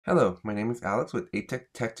Hello, my name is Alex with ATech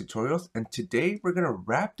Tech Tutorials, and today we're going to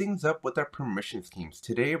wrap things up with our permission schemes.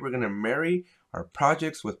 Today we're going to marry our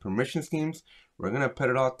projects with permission schemes. We're going to put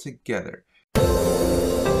it all together. If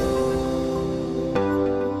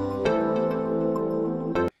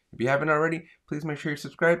you haven't already, please make sure you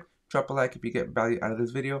subscribe, drop a like if you get value out of this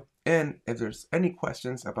video, and if there's any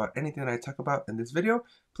questions about anything that I talk about in this video,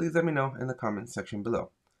 please let me know in the comments section below.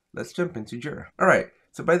 Let's jump into Jira. Alright,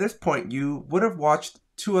 so by this point you would have watched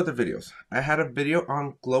two other videos. I had a video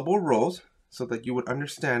on global roles so that you would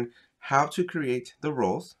understand how to create the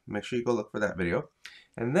roles. Make sure you go look for that video.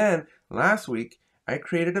 And then last week I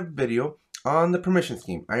created a video on the permission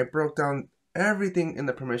scheme. I broke down everything in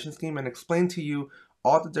the permission scheme and explained to you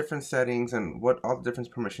all the different settings and what all the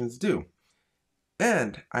different permissions do.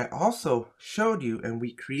 And I also showed you, and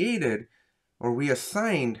we created or we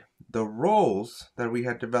assigned the roles that we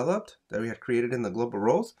had developed, that we had created in the global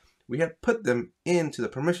roles. We had put them into the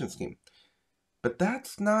permission scheme. But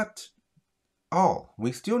that's not all.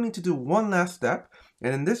 We still need to do one last step,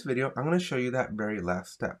 and in this video I'm going to show you that very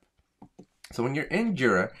last step. So when you're in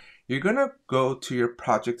Jira, you're going to go to your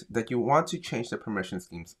project that you want to change the permission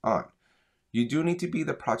schemes on. You do need to be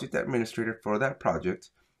the project administrator for that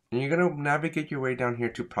project, and you're going to navigate your way down here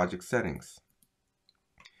to project settings.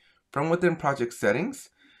 From within project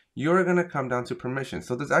settings, you're going to come down to permissions.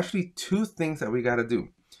 So there's actually two things that we got to do.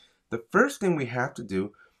 The first thing we have to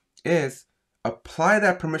do is apply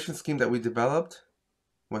that permission scheme that we developed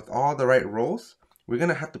with all the right roles. We're going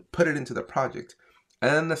to have to put it into the project.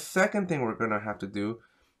 And then the second thing we're going to have to do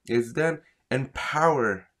is then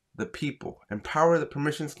empower the people, empower the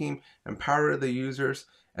permission scheme, empower the users,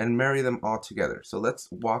 and marry them all together. So let's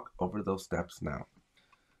walk over those steps now.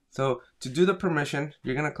 So to do the permission,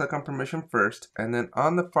 you're going to click on permission first, and then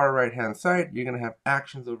on the far right hand side, you're going to have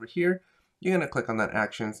actions over here. You're going to click on that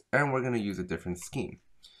actions, and we're going to use a different scheme.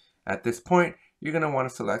 At this point, you're going to want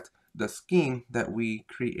to select the scheme that we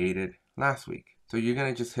created last week. So you're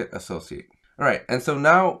going to just hit associate. All right, and so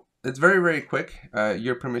now it's very quick.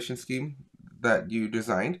 Your permission scheme that you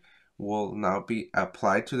designed will now be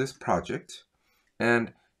applied to this project.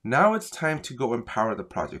 And now it's time to go empower the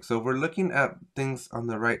project. So we're looking at things on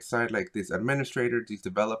the right side like this administrator, these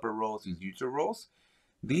developer roles, these user roles.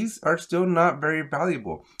 These are still not very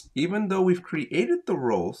valuable. Even though we've created the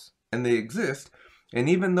roles and they exist, and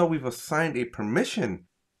even though we've assigned a permission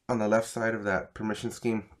on the left side of that permission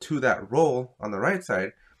scheme to that role on the right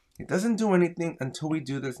side, it doesn't do anything until we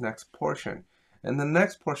do this next portion. And the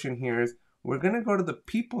next portion here is we're going to go to the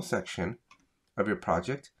people section of your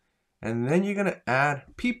project, and then you're going to add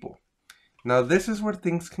people. Now this is where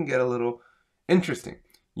things can get a little interesting.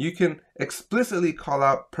 You can explicitly call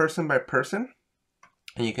out person by person,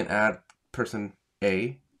 and you can add person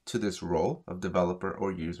A to this role of developer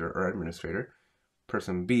or user or administrator,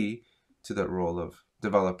 person B to that role of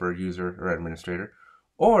developer, user, or administrator,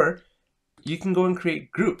 or you can go and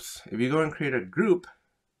create groups. If you go and create a group,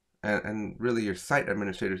 and really your site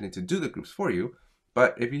administrators need to do the groups for you,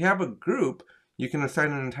 but if you have a group, you can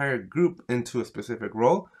assign an entire group into a specific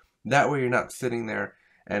role. That way you're not sitting there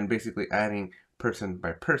and basically adding person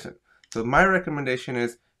by person. So my recommendation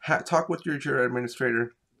is talk with your Jira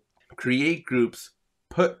administrator, create groups,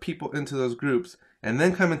 put people into those groups, and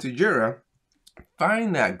then come into Jira,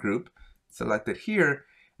 find that group, select it here,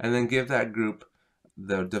 and then give that group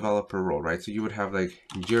the developer role, right? So you would have like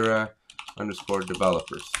Jira _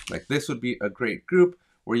 developers. Like this would be a great group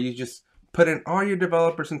where you just put in all your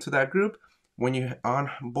developers into that group. When you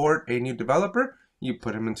onboard a new developer, you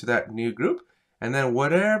put them into that new group, and then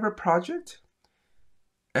whatever project,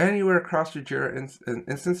 anywhere across your Jira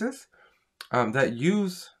instances that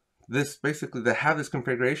use this, basically that have this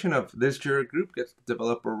configuration of this Jira group gets the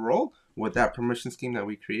developer role with that permission scheme that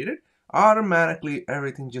we created, automatically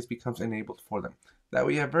everything just becomes enabled for them. That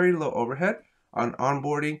way you have very low overhead on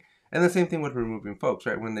onboarding, and the same thing with removing folks,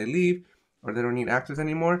 right? When they leave or they don't need access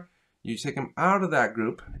anymore, you take them out of that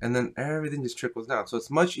group, and then everything just trickles down. So it's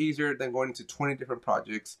much easier than going into 20 different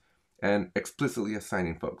projects and explicitly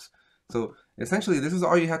assigning folks. So essentially, this is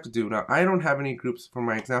all you have to do. Now, I don't have any groups for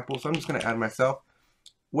my example, so I'm just going to add myself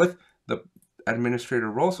with the administrator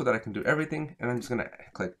role so that I can do everything, and I'm just going to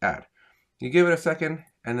click add. You give it a second,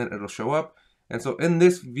 and then it'll show up. And so in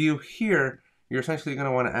this view here, you're essentially going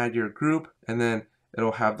to want to add your group, and then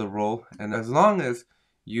it'll have the role. And as long as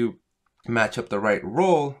you match up the right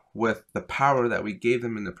role with the power that we gave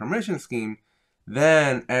them in the permission scheme,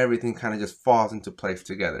 then everything kind of just falls into place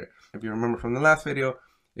together. If you remember from the last video,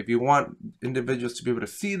 if you want individuals to be able to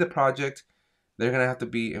see the project, they're going to have to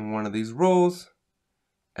be in one of these roles,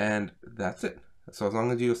 and that's it. So as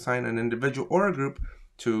long as you assign an individual or a group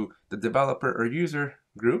to the developer or user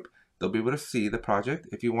group, they'll be able to see the project.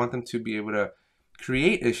 If you want them to be able to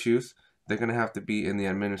create issues, they're going to have to be in the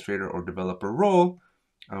administrator or developer role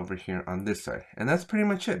over here on this side. And that's pretty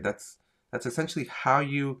much it. That's essentially how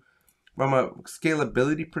you, from a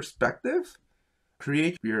scalability perspective,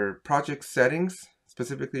 create your project settings,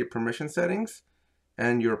 specifically your permission settings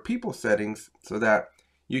and your people settings, so that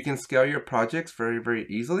you can scale your projects very, very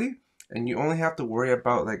easily. And you only have to worry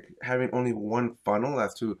about like having only one funnel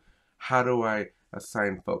as to how do I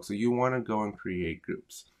assign folks. So you want to go and create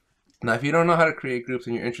groups. Now, if you don't know how to create groups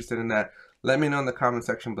and you're interested in that, let me know in the comment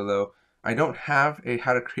section below. I don't have a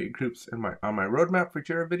how to create groups on my roadmap for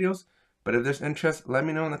Jira videos, but if there's interest, let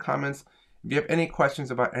me know in the comments. If you have any questions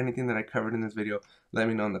about anything that I covered in this video, let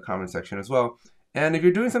me know in the comment section as well. And if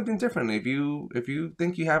you're doing something differently, if you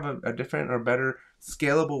think you have a different or better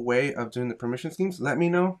scalable way of doing the permission schemes, let me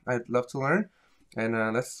know. I'd love to learn. And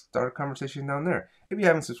let's start a conversation down there. If you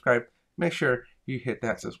haven't subscribed, make sure you hit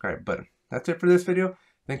that subscribe button. That's it for this video.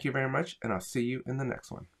 Thank you very much, and I'll see you in the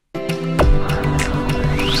next one.